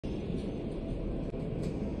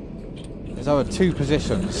There's over 2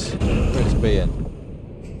 positions for it to be in.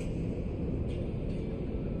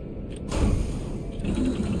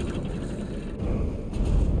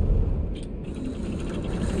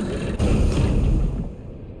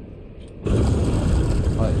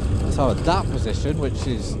 Right, it's either that position, which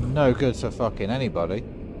is no good to fucking anybody,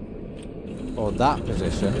 or that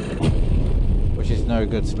position, which is no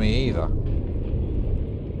good to me either.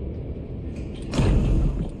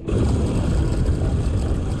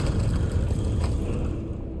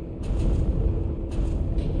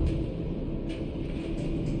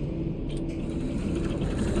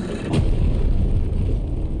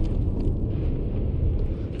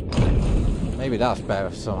 Maybe that's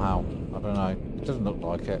better somehow. I don't know. It doesn't look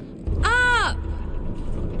like it. Ah!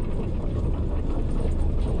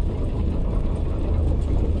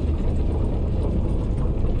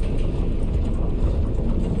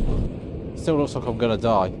 Still looks like I'm gonna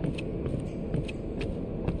die.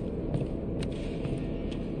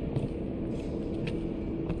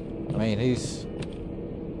 I mean, he's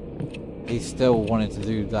still wanting to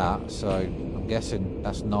do that, so I'm guessing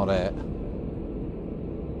that's not it.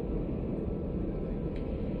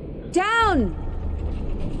 Down!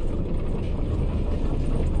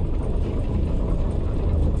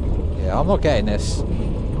 Yeah, I'm not getting this.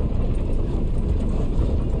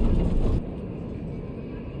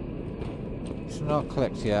 It's not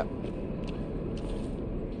clicked yet.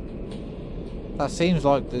 That seems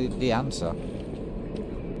like the answer.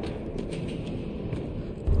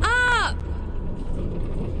 Ah!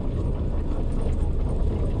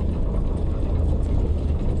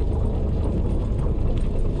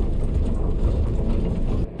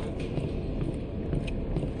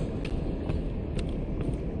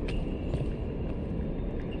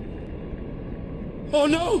 Oh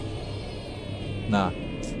no! Nah.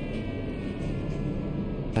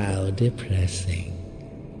 How depressing.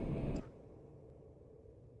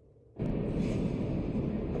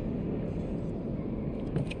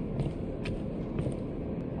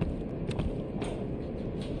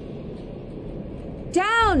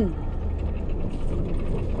 Down!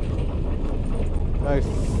 No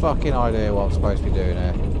fucking idea what I'm supposed to be doing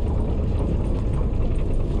here.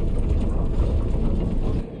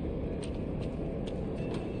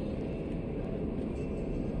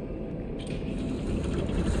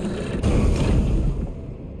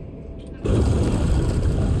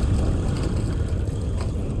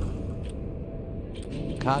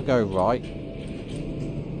 Can't go right.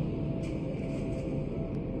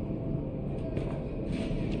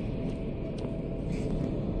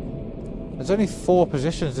 There's only 4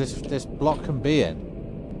 positions this block can be in,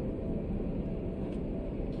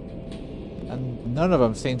 and none of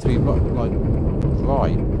them seem to be like right.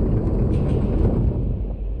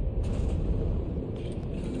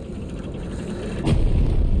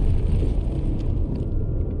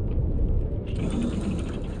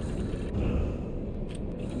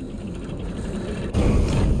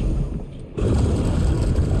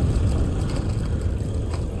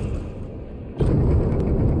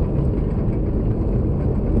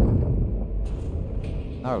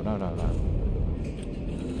 No.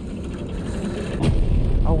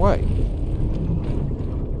 Oh, wait.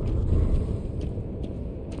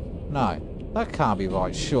 No, that can't be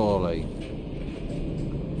right, surely.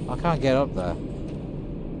 I can't get up there.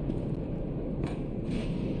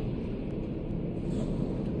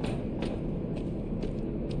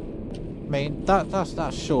 I mean,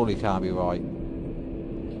 that surely can't be right.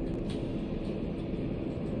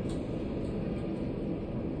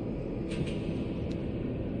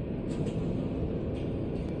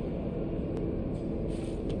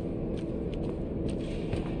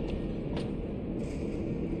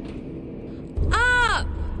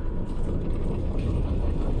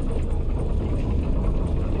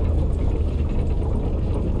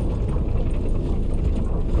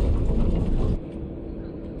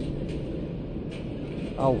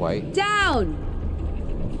 Oh, wait. Down!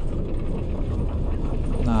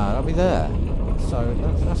 Nah, that'll be there. So,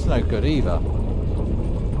 that's no good either.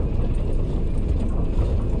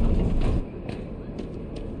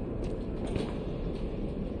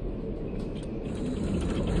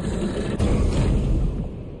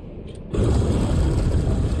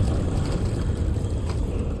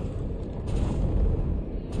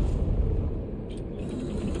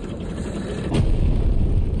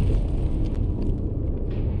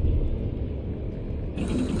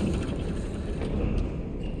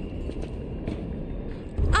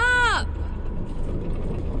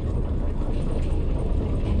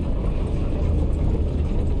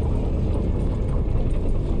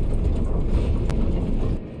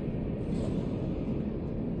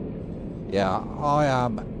 Yeah, I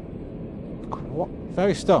am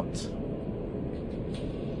very stumped.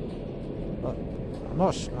 I'm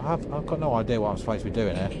not. I've got no idea what I'm supposed to be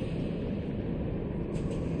doing here.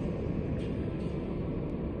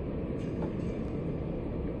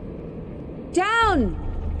 Down!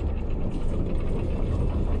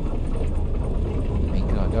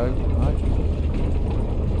 Can I go? No.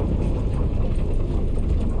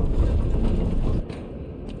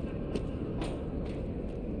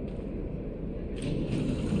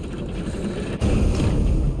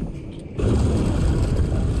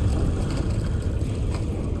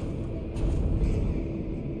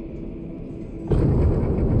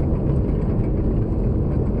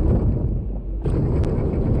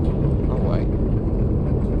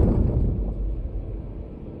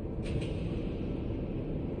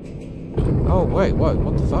 Oh wait, what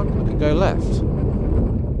the fuck? I can go left.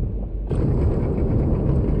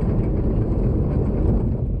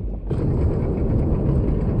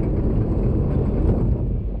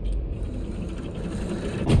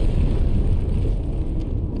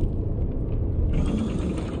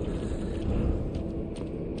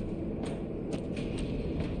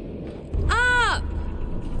 Up!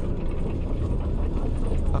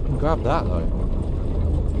 I can grab that though.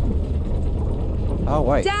 Oh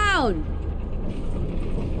wait. Down!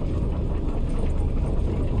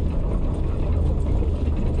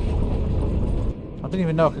 I didn't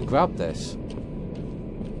even know I could grab this.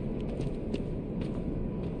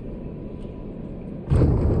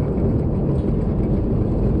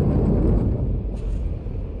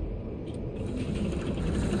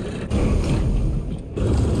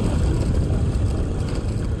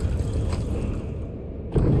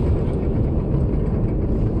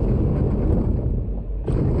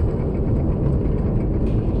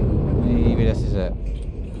 Maybe this is it.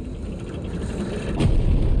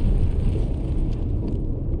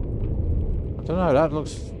 I don't know, that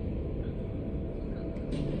looks...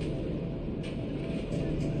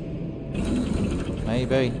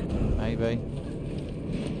 Maybe.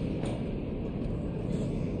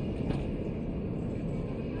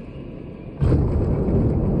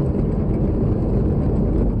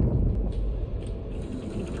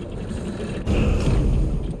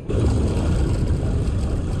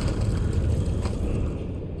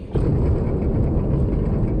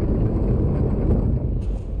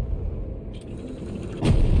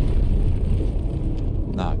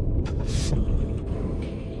 No.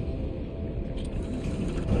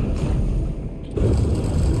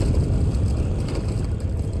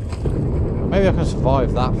 Maybe I can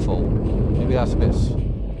survive that fall. Maybe that's a bit...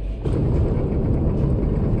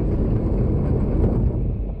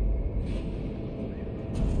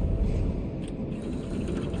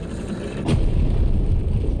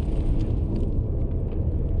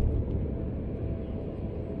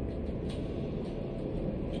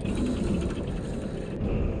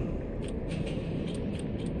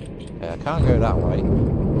 Yeah, I can't go that way.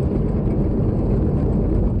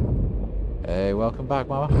 Hey, welcome back,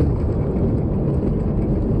 Mama.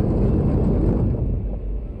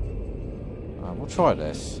 We'll try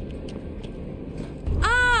this.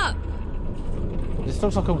 Up! This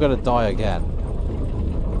looks like I'm going to die again.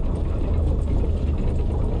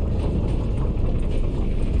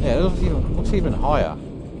 Yeah, it looks even higher.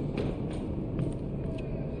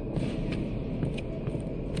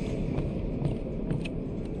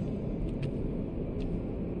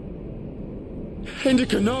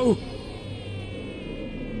 Indika, no!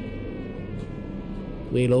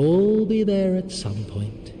 We'll all be there at some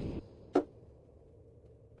point.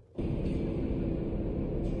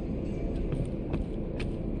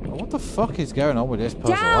 What the fuck is going on with this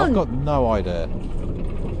puzzle? Down! I've got no idea.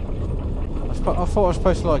 I thought I was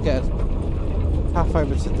supposed to like get a path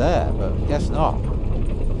over to there, but I guess not.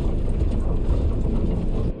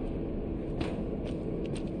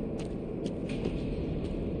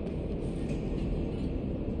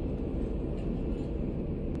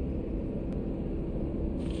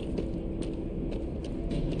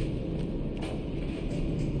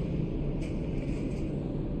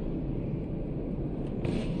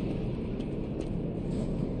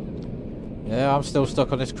 Yeah, I'm still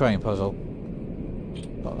stuck on this crane puzzle.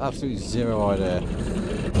 Got absolutely zero idea.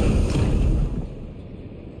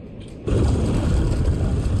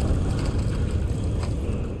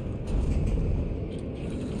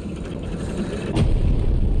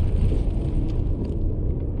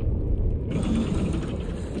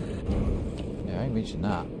 Yeah, I ain't reaching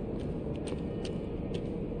that.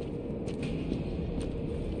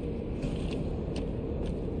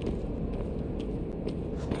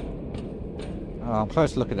 Oh, I'm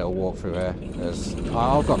close to looking at a walkthrough here, because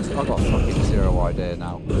I've got fucking zero idea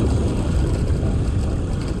now.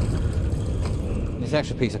 This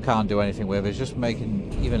extra piece I can't do anything with. It's just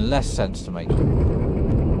making even less sense to me.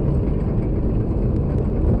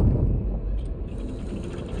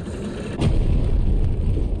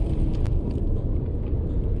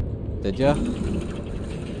 Did ya?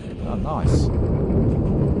 Oh, nice.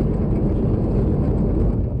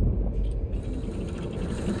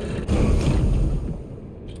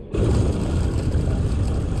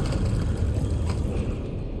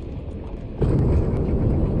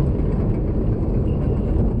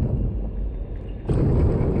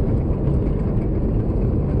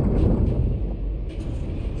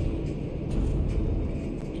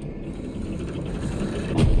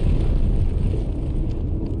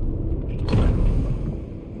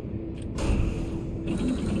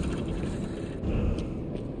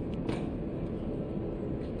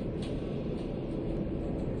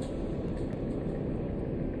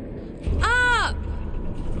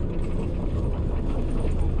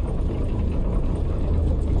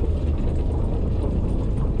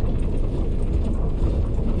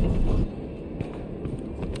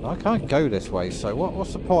 I can't go this way, so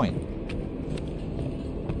what's the point?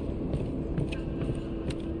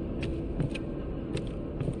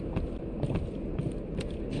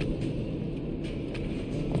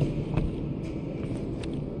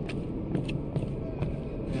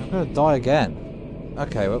 I'm gonna die again.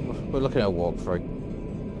 Okay, we're looking at a walkthrough.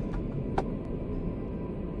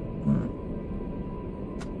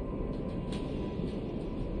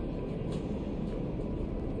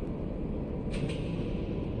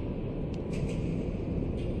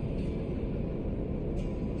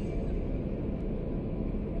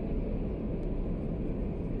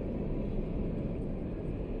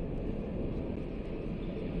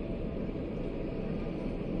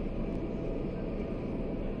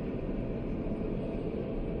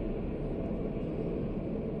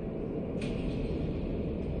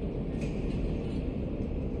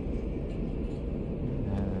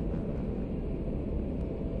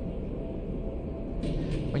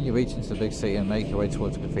 When you reach into the big city and make your way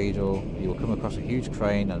towards the cathedral, you will come across a huge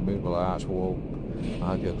crane and movable arch wall. I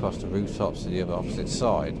hope you across the rooftops to the other opposite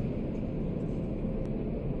side.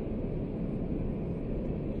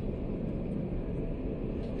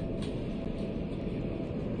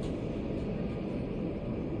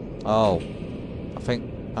 Oh, I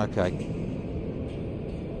think, okay.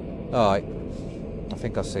 Alright, I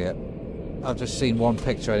think I see it. I've just seen one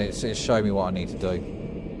picture and it's showing me what I need to do.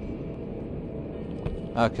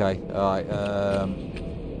 Okay, alright,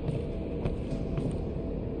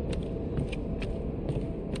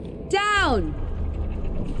 Down!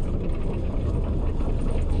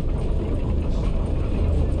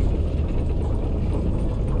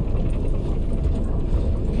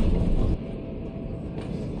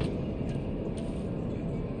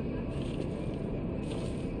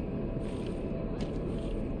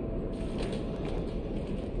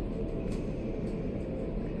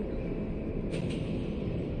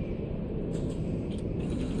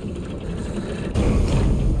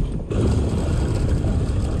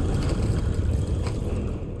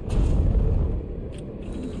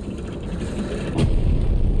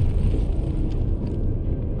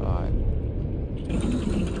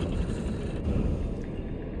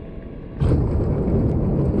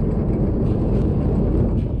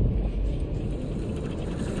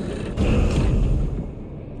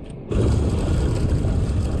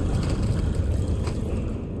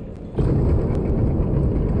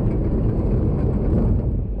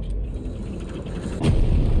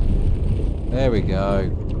 there we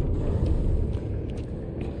go.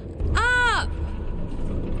 Up!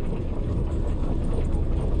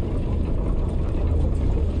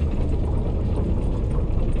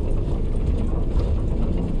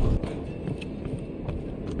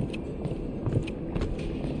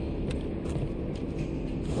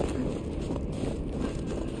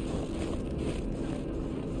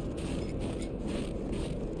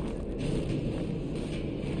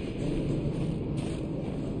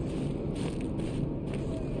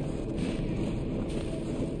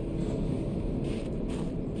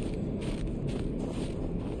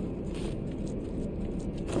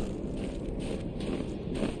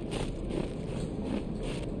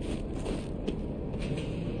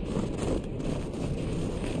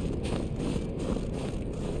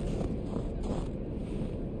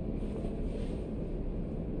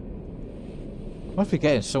 Must be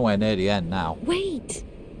getting somewhere near the end now. Wait!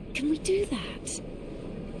 Can we do that?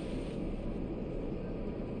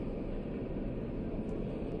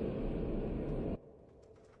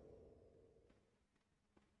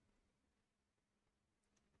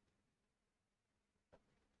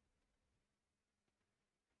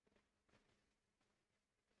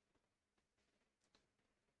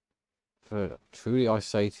 Truly I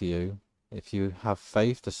say to you, if you have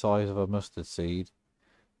faith the size of a mustard seed,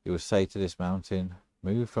 you will say to this mountain,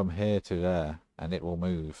 move from here to there, and it will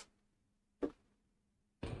move.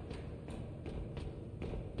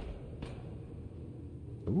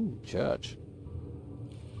 Ooh, church.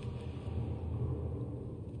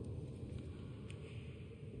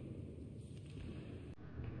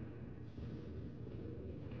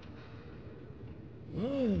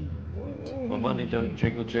 My money don't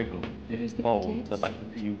jiggle jiggle. Oh, the back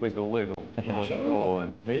of you wiggle wiggle. Oh,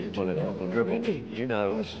 and visible and dribble dribble. You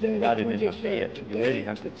know, that in a Fiat, you really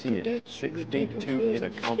have to see it. 62 in a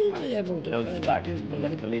compact. Those back is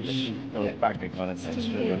molecularly those back are gonna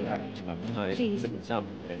Please.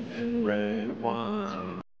 something. Red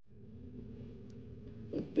wine.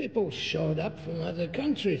 People showed up from other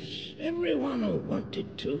countries. Everyone who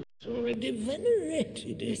wanted to already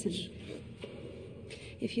venerated it. Listen.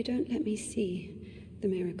 If you don't let me see the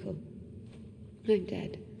miracle, I'm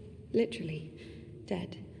dead. Literally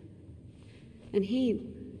dead. And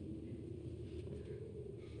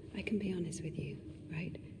I can be honest with you,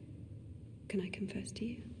 right? Can I confess to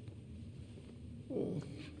you? Oh,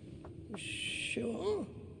 sure.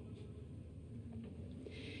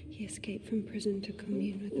 He escaped from prison to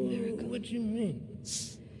commune with the miracle. What do you mean?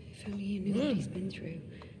 If only you knew what he's been through.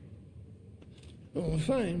 Oh,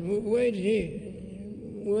 fine. Wait here.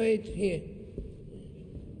 Wait here.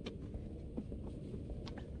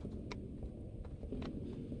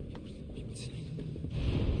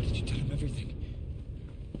 Why did you tell him everything?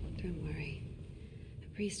 Don't worry. A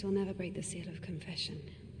priest will never break the seal of confession.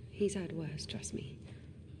 He's had worse, trust me.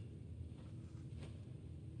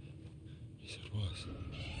 He said worse.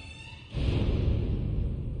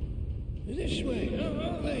 This way.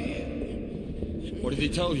 Over here. What did he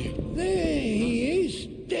tell you? There he is.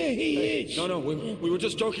 There he is. No, we were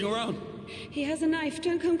just joking around. He has a knife.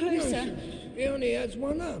 Don't come closer. No, he only has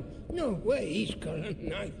one arm. No way he's got a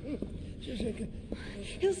knife. Just like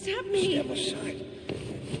He'll stab me. step aside.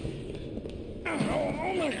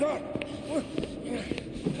 Oh my God.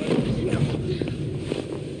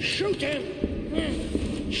 Shoot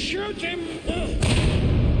him. Shoot him.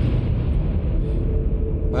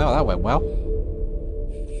 Well, that went well.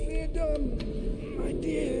 Freedom, my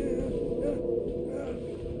dear.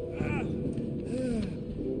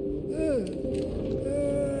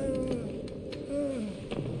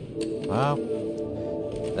 Well,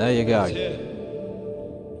 there you go.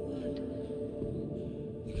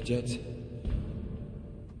 Look at Jets.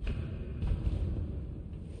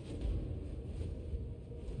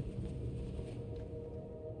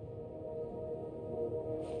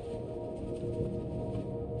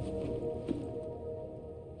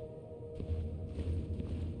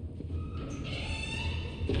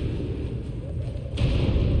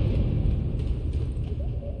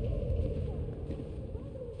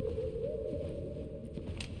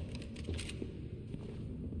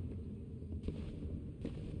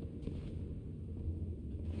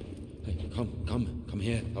 Hey, come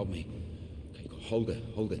here, help me. Okay, hold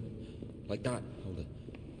it. Like that, hold it.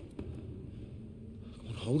 Come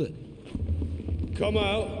on, hold it. Come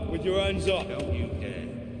out with your hands up. Don't you dare.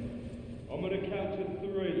 I'm gonna count to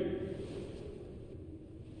 3.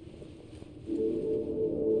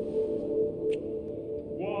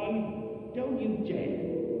 One. Don't you dare.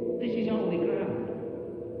 This is holy ground.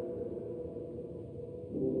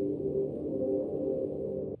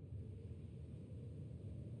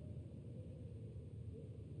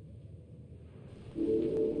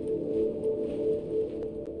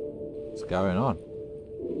 What's going on?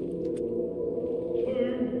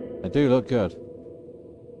 They do look good.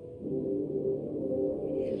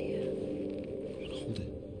 Hold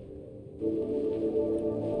it.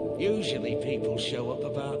 Usually people show up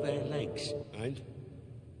about their legs. And?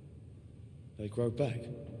 They grow back.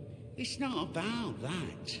 It's not about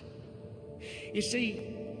that. You see,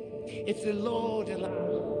 if the Lord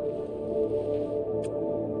allows...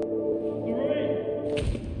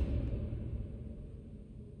 3.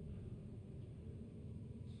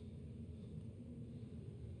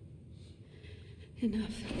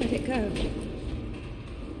 Enough. Let it go.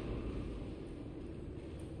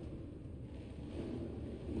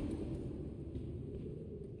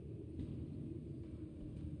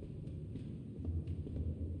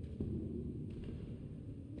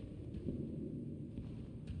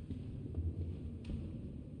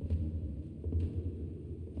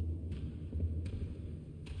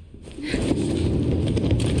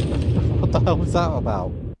 What the hell was that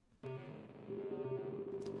about?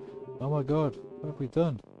 Oh my God, what have we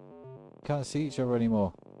done? Can't see each other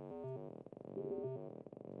anymore.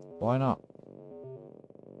 Why not?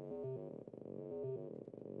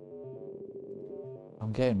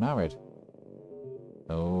 I'm getting married.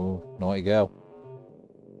 Oh, naughty girl.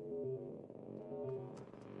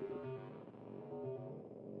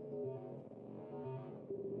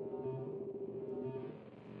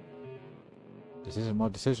 This isn't my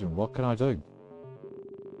decision. What can I do?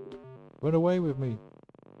 Run away with me.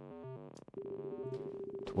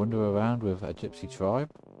 To wander around with a gypsy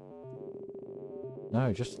tribe?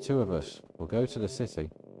 No, just the two of us. We'll go to the city.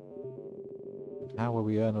 How will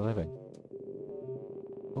we earn a living?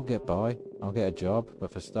 We'll get by. I'll get a job,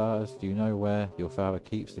 but for starters, do you know where your father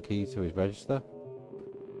keeps the key to his register?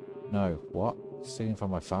 No. What? Stealing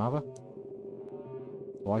from my father?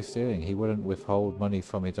 Why stealing? He wouldn't withhold money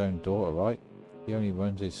from his own daughter, right? He only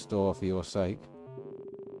runs his store for your sake.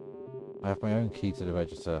 I have my own key to the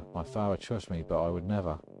register. My father trusts me, but I would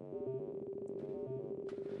never.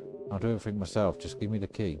 I'll do everything myself. Just give me the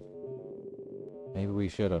key. Maybe we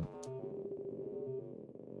shouldn't.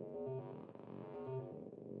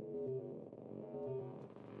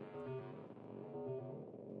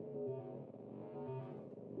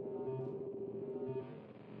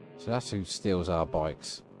 So that's who steals our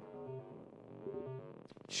bikes.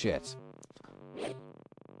 Shit.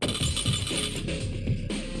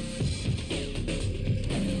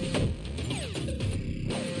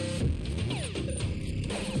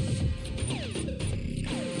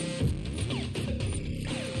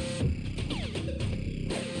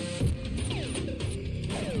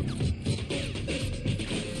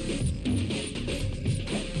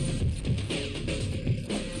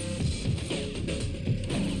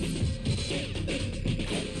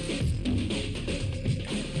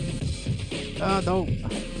 No.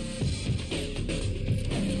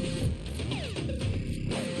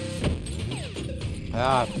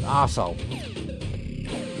 Arsehole.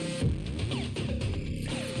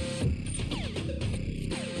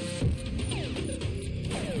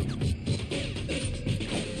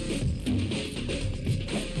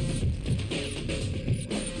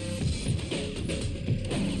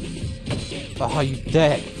 Oh, you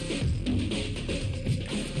dick.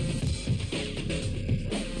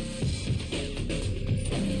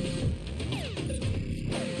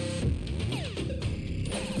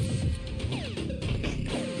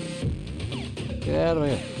 Get out of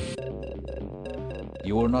here.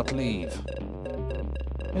 You will not leave.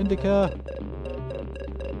 Indika!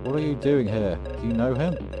 What are you doing here? Do you know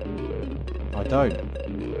him? I don't.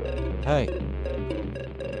 Hey.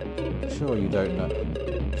 Sure you don't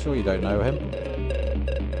know him?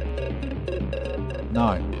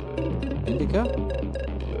 No. Indika?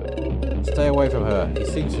 Stay away from her. He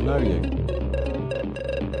seems to know you.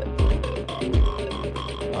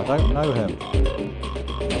 I don't know him.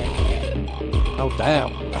 Oh, damn.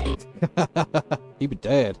 He be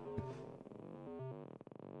dead.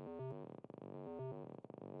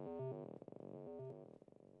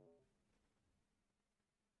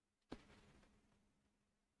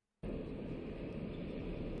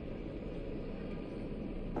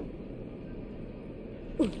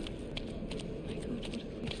 Oh,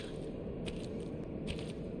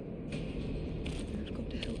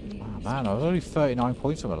 man, I was only 39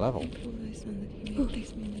 points on the level.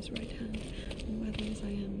 Place me in his right hand, and worthy as I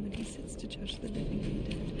am when he sits to judge the living and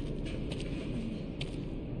the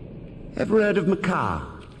dead. Ever heard of Makar,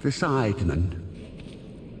 the Sideman?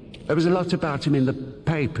 There was a lot about him in the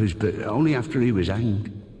papers, but only after he was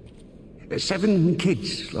hanged. 7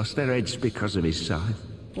 kids lost their heads because of his scythe.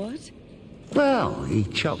 What? Well, he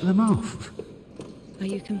chopped them off. Are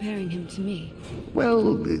you comparing him to me? Well,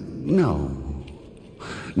 no.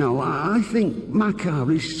 No, I think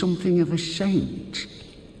Makar is something of a saint.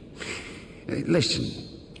 Listen,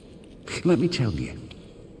 let me tell you.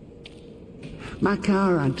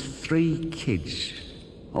 Makar had 3 kids,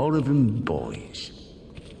 all of them boys.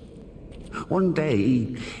 One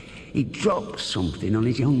day, he dropped something on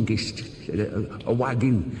his youngest, a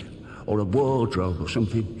wagon or a wardrobe or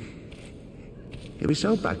something. It was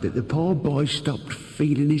so bad that the poor boy stopped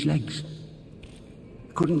feeling his legs.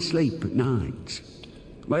 Couldn't sleep at night.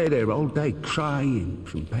 Lay there all day crying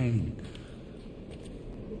from pain.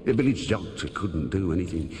 The village doctor couldn't do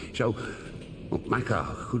anything, so Makar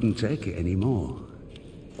couldn't take it anymore.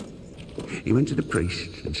 He went to the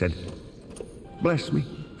priest and said, "Bless me,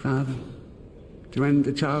 Father, to end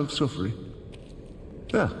the child's suffering."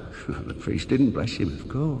 Well, the priest didn't bless him, of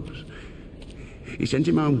course. He sent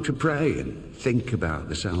him home to pray and think about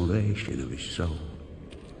the salvation of his soul.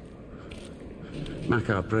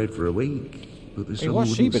 Makar prayed for a week, but the son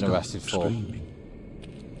what's she wouldn't been stop arrested for? screaming.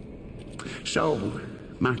 So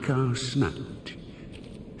Makar snapped,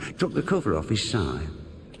 took the cover off his side,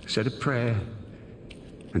 said a prayer,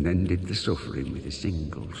 and ended the suffering with a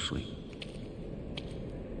single swing.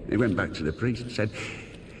 He went back to the priest and said,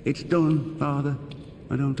 "It's done, Father.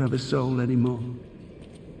 I don't have a soul anymore.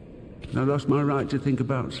 And I lost my right to think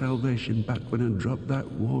about salvation back when I dropped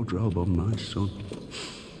that wardrobe on my son.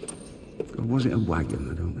 Or was it a wagon?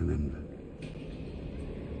 I don't remember.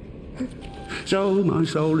 So my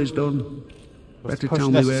soul is done. Better tell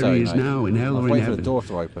me where he is now, in hell or in heaven. heaven." For the door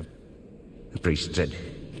to open. The priest said,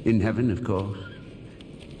 "In heaven, of course.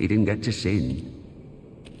 He didn't get to sin.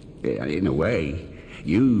 Yeah, in a way,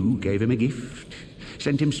 you gave him a gift.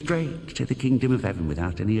 Sent him straight to the kingdom of heaven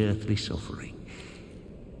without any earthly suffering."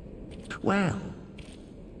 Well,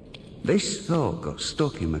 this thought got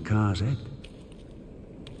stuck in Macar's head.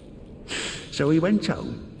 So he went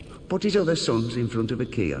home, put his other sons in front of a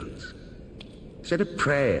kiosk, said a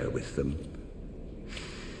prayer with them,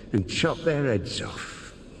 and chopped their heads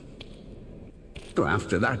off. But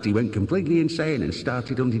after that, he went completely insane and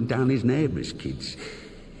started hunting down his neighbours' kids.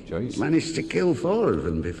 Jeez. Managed to kill 4 of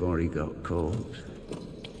them before he got caught.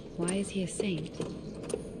 Why is he a saint?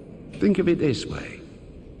 Think of it this way.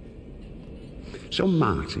 Some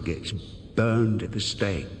martyr gets burned at the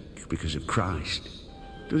stake because of Christ.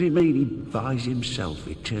 Does it mean he buys himself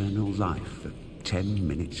eternal life for 10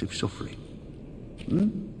 minutes of suffering?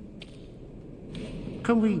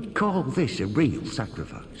 Can we call this a real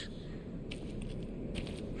sacrifice?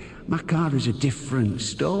 Macar is a different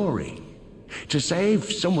story. To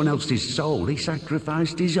save someone else's soul, he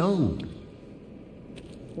sacrificed his own.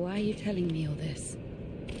 Why are you telling me all this?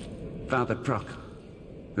 Father Proctor,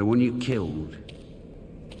 the one you killed,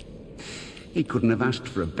 he couldn't have asked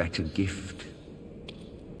for a better gift.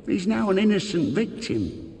 He's now an innocent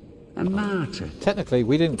victim, a martyr. Technically,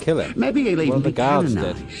 we didn't kill him. Maybe he'll even be the guards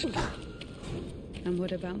canonized. did. And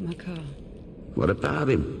what about Macar? What about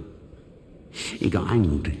him? He got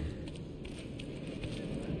hanged.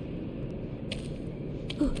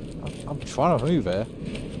 I'm trying to move here.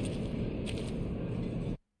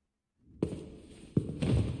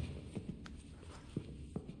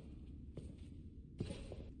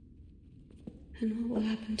 And what will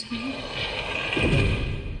happen to me?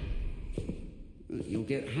 You'll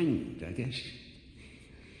get hanged, I guess.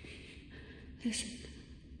 Listen.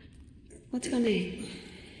 What's your name?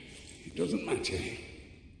 It doesn't matter.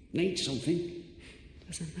 Need something?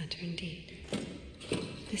 Doesn't matter indeed.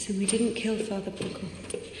 Listen, we didn't kill Father Buckle.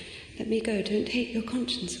 Let me go. Don't taint your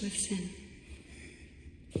conscience with sin.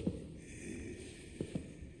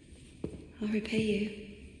 I'll repay you.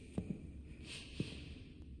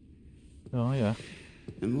 Oh, yeah.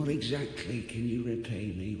 And what exactly can you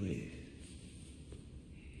repay me with?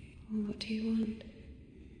 Well, what do you want?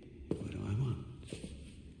 What do I want?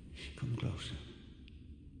 Come closer.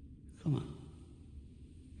 Come on.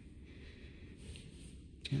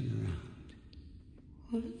 Turn around.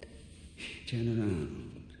 What? Turn around.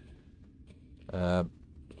 Um,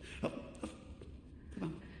 Come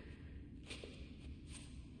on.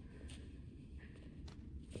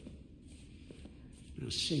 Now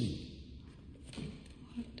sing.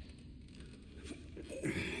 What?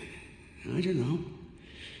 I don't know.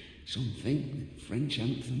 Something. French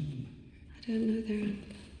anthem. I don't know their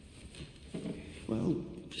anthem. Well,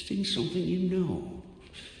 sing something you know.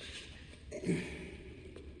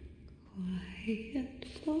 Quiet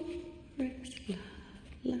forest,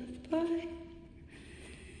 lullaby.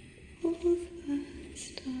 All the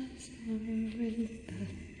stars are in the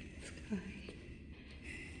sky.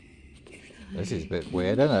 this is a bit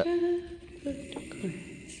weird, isn't it?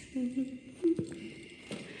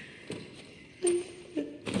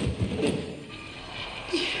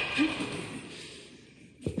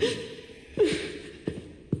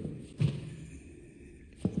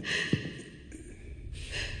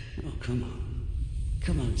 Oh, come on.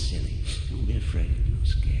 Come on, silly. Don't be afraid. I'm not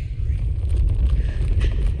scared.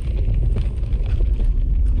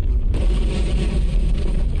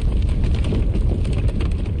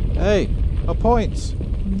 Hey, my points.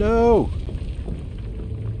 No.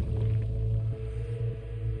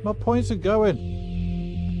 My points are going.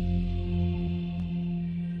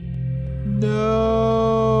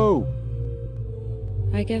 No.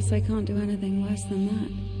 I guess I can't do anything worse than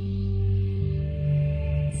that.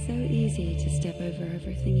 It's so easy to step over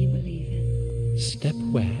everything you believe in. Step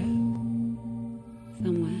where?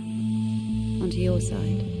 Somewhere. Onto your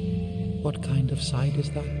side. What kind of side is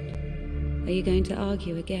that? Are you going to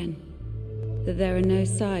argue again? That there are no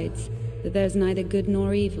sides? That there's neither good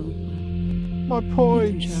nor evil? My You can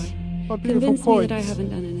points. try. My beautiful Convince points. me that I haven't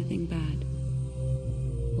done anything bad.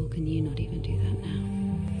 Or can you not even do that now?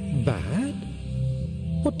 Bad?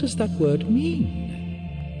 What does that word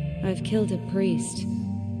mean? I've killed a priest.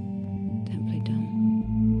 Don't play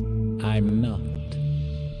dumb. I'm not.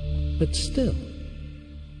 But still,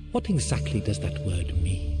 What exactly does that word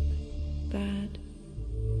mean? Bad.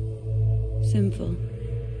 Sinful.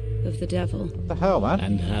 Of the devil. What the hell, man?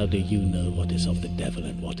 And how do you know what is of the devil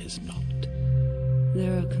and what is not?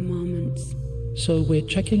 There are commandments. So we're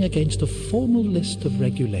checking against a formal list of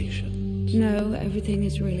regulations. No, everything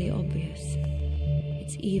is really obvious.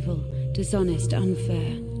 It's evil, dishonest,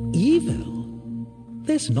 unfair. Evil?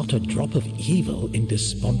 There's not a drop of evil in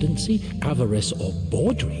despondency, avarice, or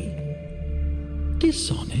bawdry.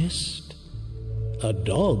 Dishonest? A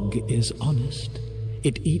dog is honest.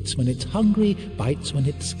 It eats when it's hungry, bites when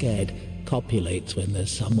it's scared, copulates when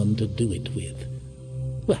there's someone to do it with.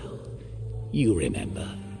 Well, you remember.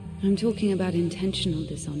 I'm talking about intentional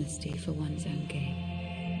dishonesty for one's own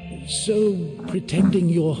gain. So, pretending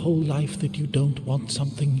your whole life that you don't want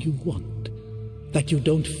something you want, that you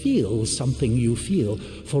don't feel something you feel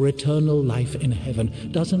for eternal life in heaven,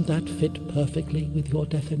 doesn't that fit perfectly with your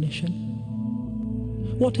definition?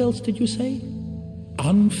 What else did you say?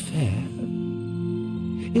 Unfair?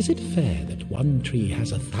 Is it fair that one tree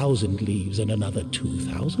has 1,000 leaves and another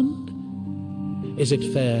 2,000? Is it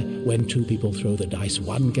fair when two people throw the dice,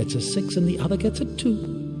 one gets a 6 and the other gets a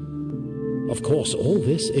 2? Of course, all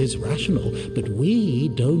this is rational, but we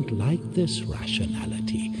don't like this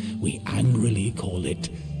rationality. We angrily call it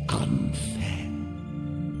unfair.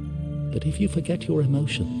 But if you forget your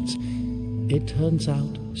emotions, it turns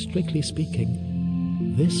out, strictly speaking,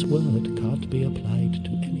 this word can't be applied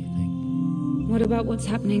to anything. What about what's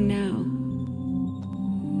happening now?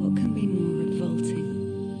 What can be more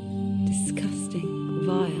revolting, disgusting,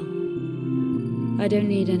 vile? I don't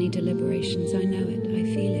need any deliberations. I know it. I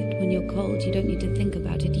feel it. When you're cold, you don't need to think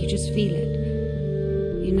about it. You just feel it.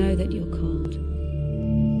 You know that you're cold.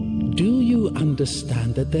 Do you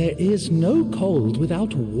understand that there is no cold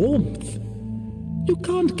without warmth? You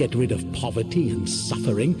can't get rid of poverty and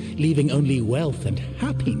suffering, leaving only wealth and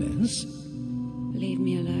happiness. Leave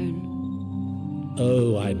me alone.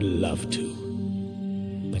 Oh, I'd love to.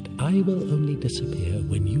 But I will only disappear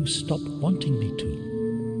when you stop wanting me to.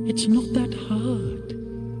 It's not that hard.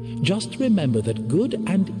 Just remember that good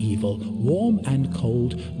and evil, warm and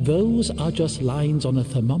cold, those are just lines on a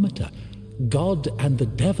thermometer. God and the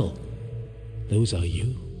devil, those are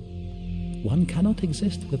you. One cannot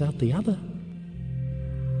exist without the other.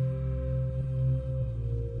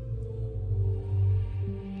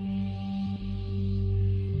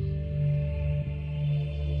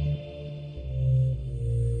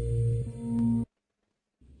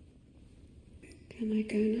 Can I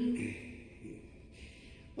go now?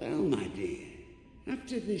 Well, my dear,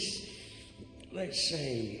 after this, let's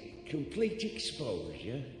say, complete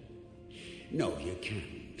exposure, no, you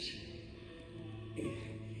can't.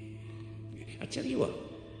 I tell you what,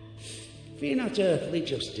 fear not earthly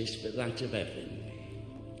justice, but that of heaven.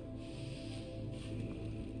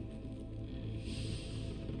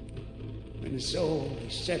 When the soul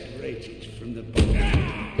is separated from the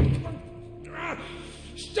body.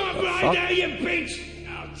 Stop right there, you bitch!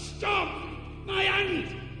 Oh, stop! My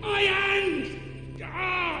hand! My hand!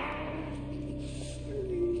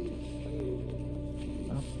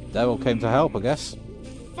 Well, devil came to help, I guess.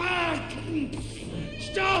 Fuck!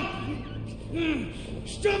 Stop!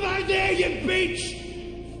 Stop right there, you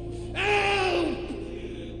bitch! Help!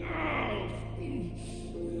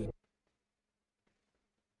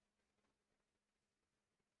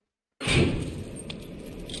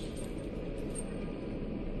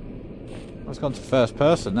 It's gone to first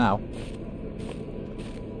person now.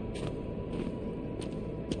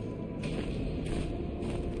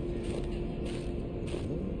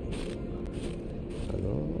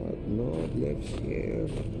 Lord lives here.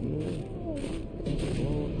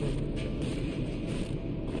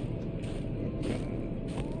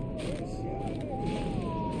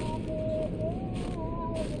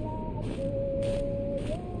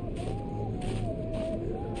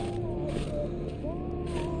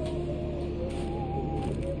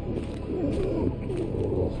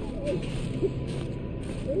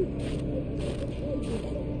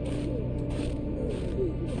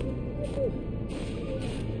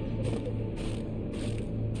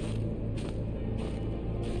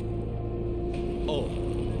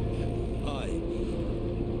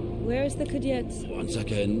 Where is the cadet? 1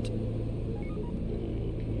 second.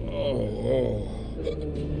 Oh.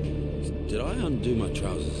 Did I undo my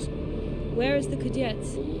trousers? Where is the cadet?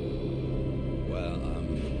 Well,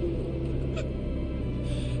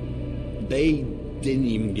 they didn't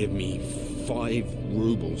even give me 5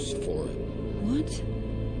 rubles for it. What?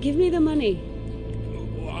 Give me the money.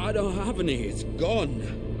 I don't have any. It's gone.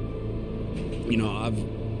 You know, I've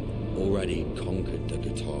already conquered the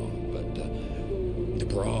guitar, but the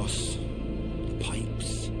brass, the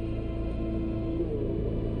pipes,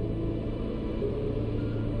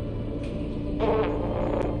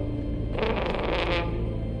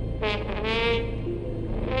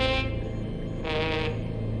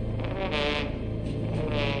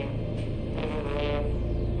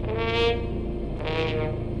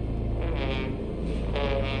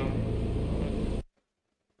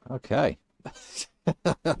 Okay.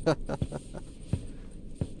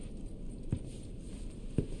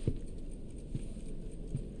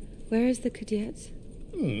 Where is the cadet?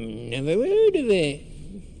 Never heard of it.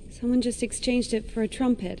 Someone just exchanged it for a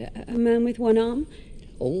trumpet. A man with one arm?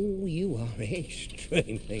 Oh, you are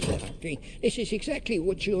extremely lucky. This is exactly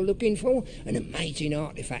what you're looking for. An amazing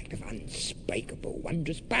artifact of unspeakable,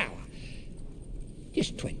 wondrous power.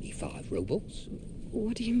 Just 25 rubles.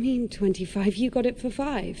 What do you mean, 25? You got it for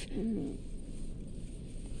 5.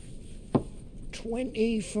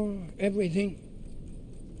 20 for everything.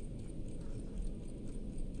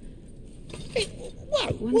 Whoa,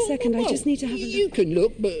 One second, I just need to have a look. You can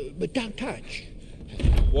look, but don't touch.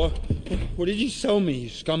 What did you sell me, you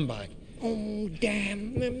scumbag? Oh,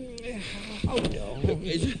 damn. Hold on.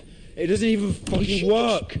 It doesn't even fucking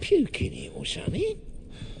work. Puke in it or something.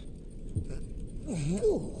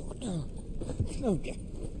 Oh, no. No,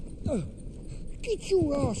 oh, get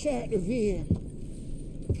your ass out of here.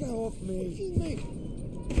 Go off me.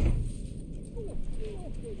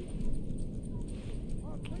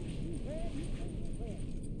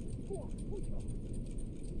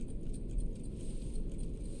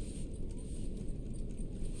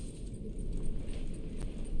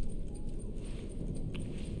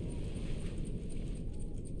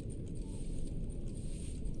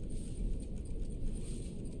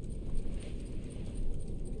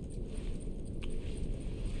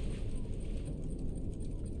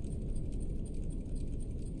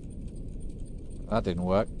 That didn't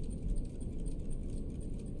work.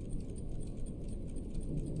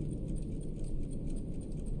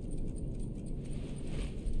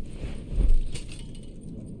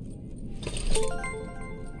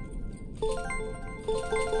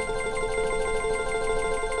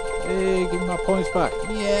 Hey, give me my points back.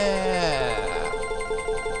 Yeah!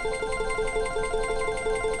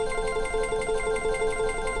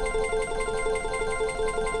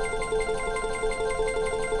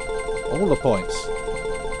 All the points.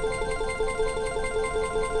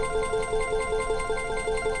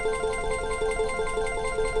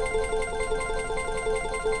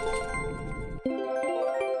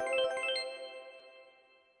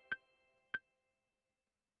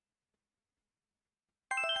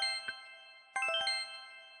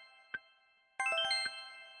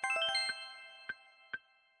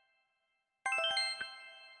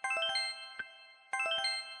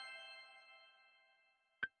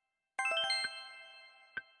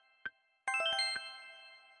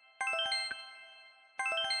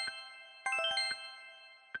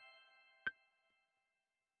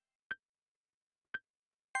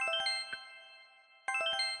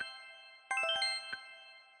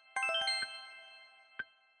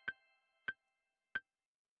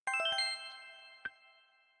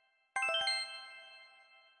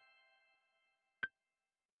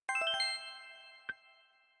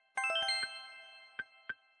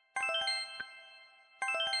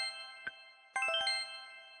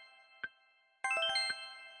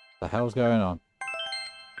 The hell's going on?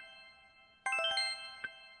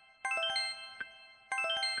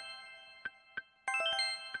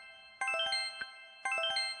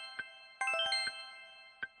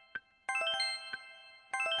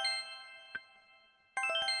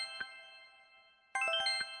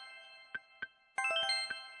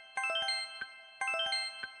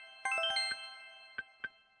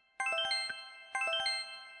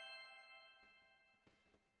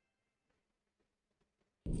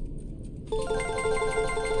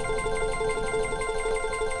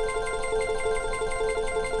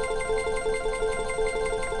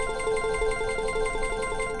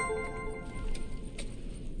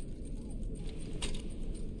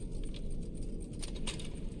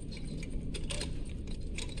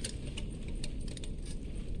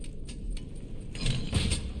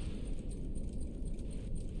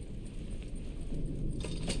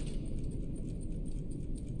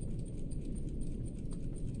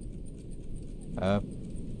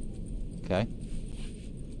 Okay.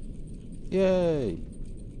 Yay!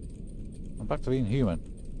 I'm back to being human.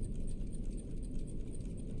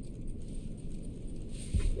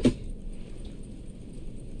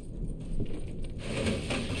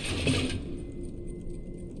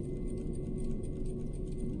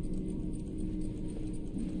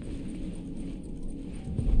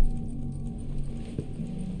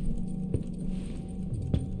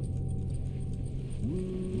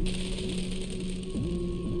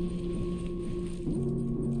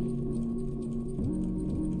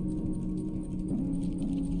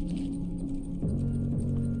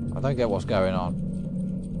 I don't get what's going on.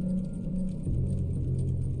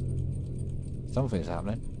 Something's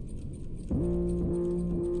happening.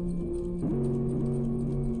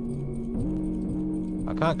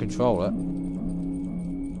 I can't control it.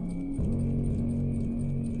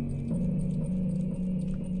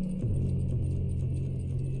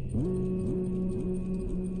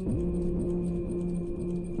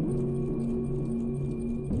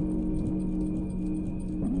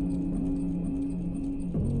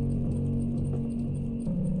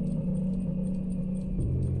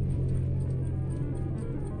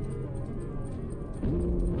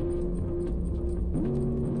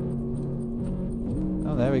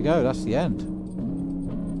 There we go, that's the end.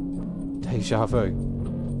 Deja vu.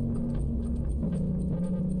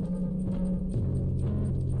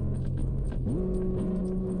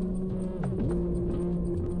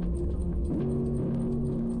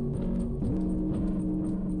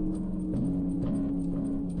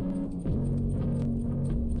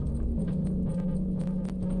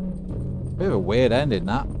 Bit of a weird ending,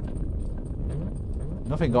 that.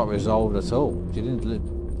 Nothing got resolved at all. She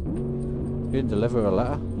didn't deliver a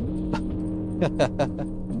letter.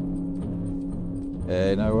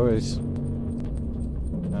 Yeah, no worries.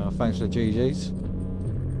 Thanks for the GGs.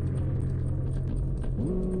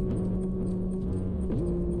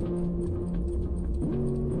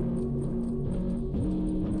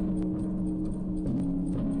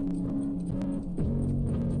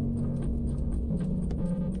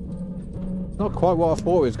 Not quite what I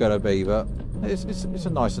thought it was going to be, but it's a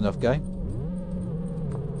nice enough game.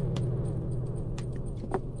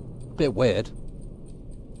 Bit weird.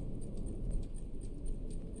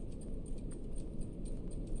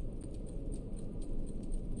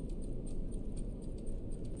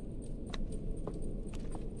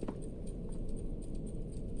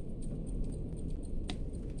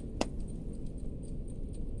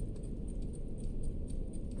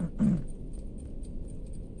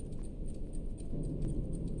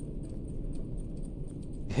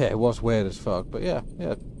 Yeah, it was weird as fuck, but yeah,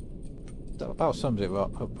 that about sums it up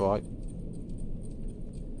right.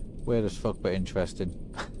 Weird as fuck, but interesting.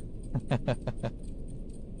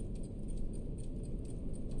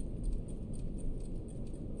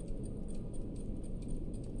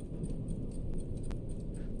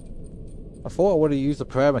 I thought I would have used the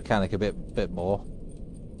prayer mechanic a bit more.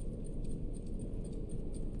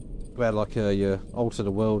 Where like you alter the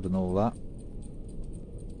world and all that.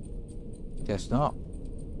 Guess not.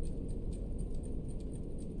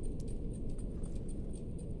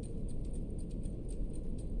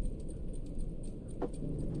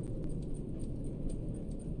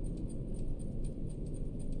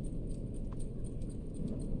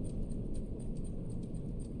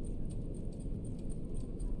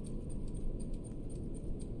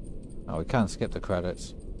 Oh, we can't skip the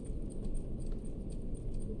credits.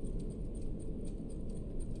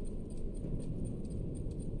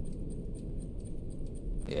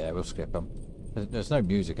 Yeah, we'll skip them. There's no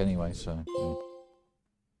music anyway, so... Yeah.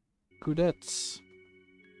 Credits.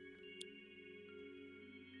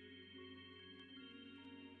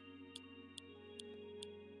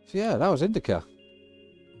 So yeah, that was Indika.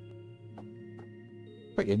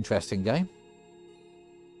 Pretty interesting game.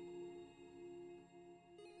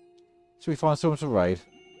 Should we find someone to raid?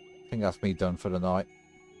 I think that's me done for the night.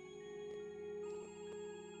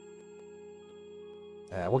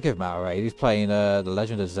 We'll give him out a raid. He's playing The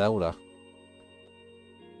Legend of Zelda.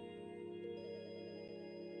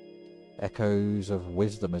 Echoes of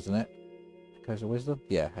Wisdom, isn't it? Echoes of Wisdom?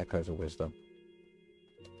 Yeah, Echoes of Wisdom.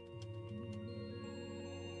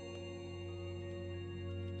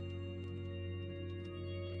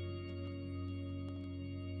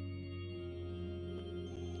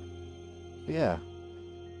 Yeah.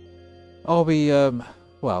 I'll be,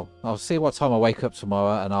 well, I'll see what time I wake up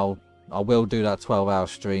tomorrow, and I will do that 12-hour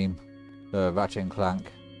stream, Ratchet and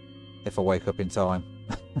Clank, if I wake up in time.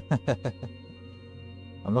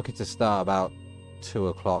 I'm looking to start about 2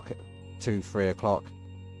 o'clock, 3 o'clock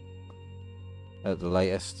at the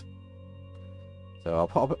latest. So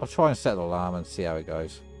I'll try and set the alarm and see how it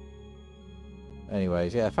goes.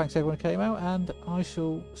 Anyways, yeah, thanks everyone who came out, and I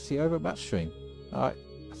shall see you over at Match Stream. Alright,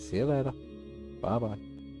 see you later. Bye bye.